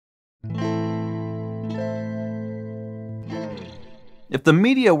If the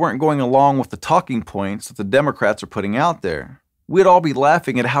media weren't going along with the talking points that the Democrats are putting out there, we'd all be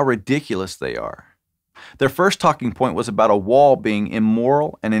laughing at how ridiculous they are. Their first talking point was about a wall being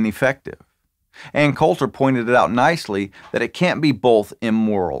immoral and ineffective. Ann Coulter pointed it out nicely that it can't be both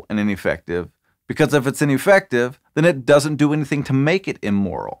immoral and ineffective, because if it's ineffective, then it doesn't do anything to make it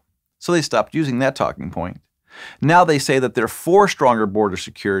immoral. So they stopped using that talking point. Now they say that they're for stronger border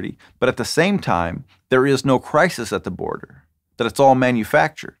security, but at the same time, there is no crisis at the border, that it's all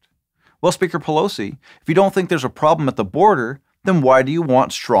manufactured. Well, Speaker Pelosi, if you don't think there's a problem at the border, then why do you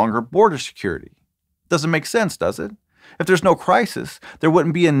want stronger border security? Doesn't make sense, does it? If there's no crisis, there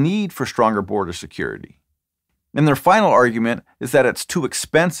wouldn't be a need for stronger border security. And their final argument is that it's too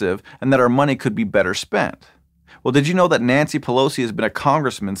expensive and that our money could be better spent. Well, did you know that Nancy Pelosi has been a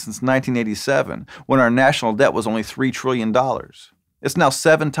congressman since 1987, when our national debt was only $3 trillion? It's now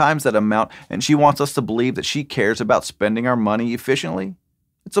 7 times that amount, and she wants us to believe that she cares about spending our money efficiently?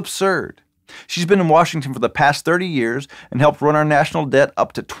 It's absurd. She's been in Washington for the past 30 years and helped run our national debt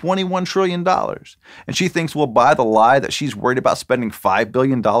up to $21 trillion. And she thinks we'll buy the lie that she's worried about spending $5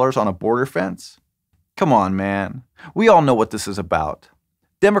 billion on a border fence? Come on, man. We all know what this is about.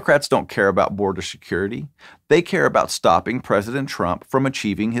 Democrats don't care about border security. They care about stopping President Trump from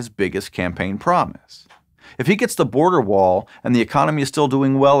achieving his biggest campaign promise. If he gets the border wall and the economy is still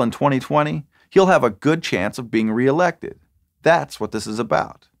doing well in 2020, he'll have a good chance of being reelected. That's what this is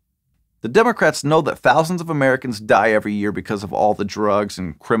about. The Democrats know that thousands of Americans die every year because of all the drugs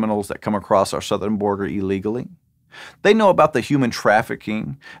and criminals that come across our southern border illegally. They know about the human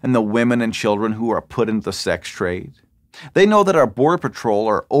trafficking and the women and children who are put into the sex trade. They know that our Border Patrol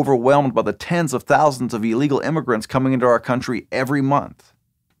are overwhelmed by the tens of thousands of illegal immigrants coming into our country every month.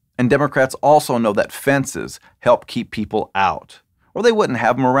 And Democrats also know that fences help keep people out, or they wouldn't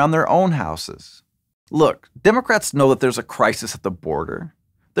have them around their own houses. Look, Democrats know that there's a crisis at the border.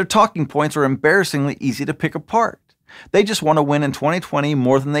 Their talking points are embarrassingly easy to pick apart. They just want to win in 2020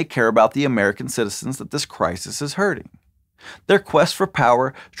 more than they care about the American citizens that this crisis is hurting. Their quest for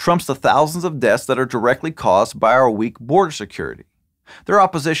power trumps the thousands of deaths that are directly caused by our weak border security. Their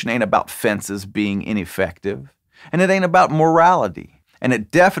opposition ain't about fences being ineffective, and it ain't about morality, and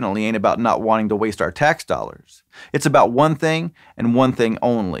it definitely ain't about not wanting to waste our tax dollars. It's about one thing and one thing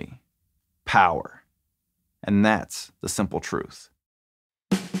only: power. And that's the simple truth.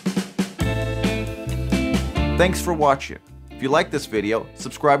 Thanks for watching. If you like this video,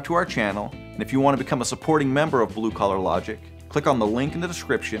 subscribe to our channel, and if you want to become a supporting member of Blue Collar Logic, click on the link in the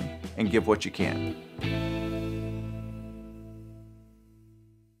description and give what you can.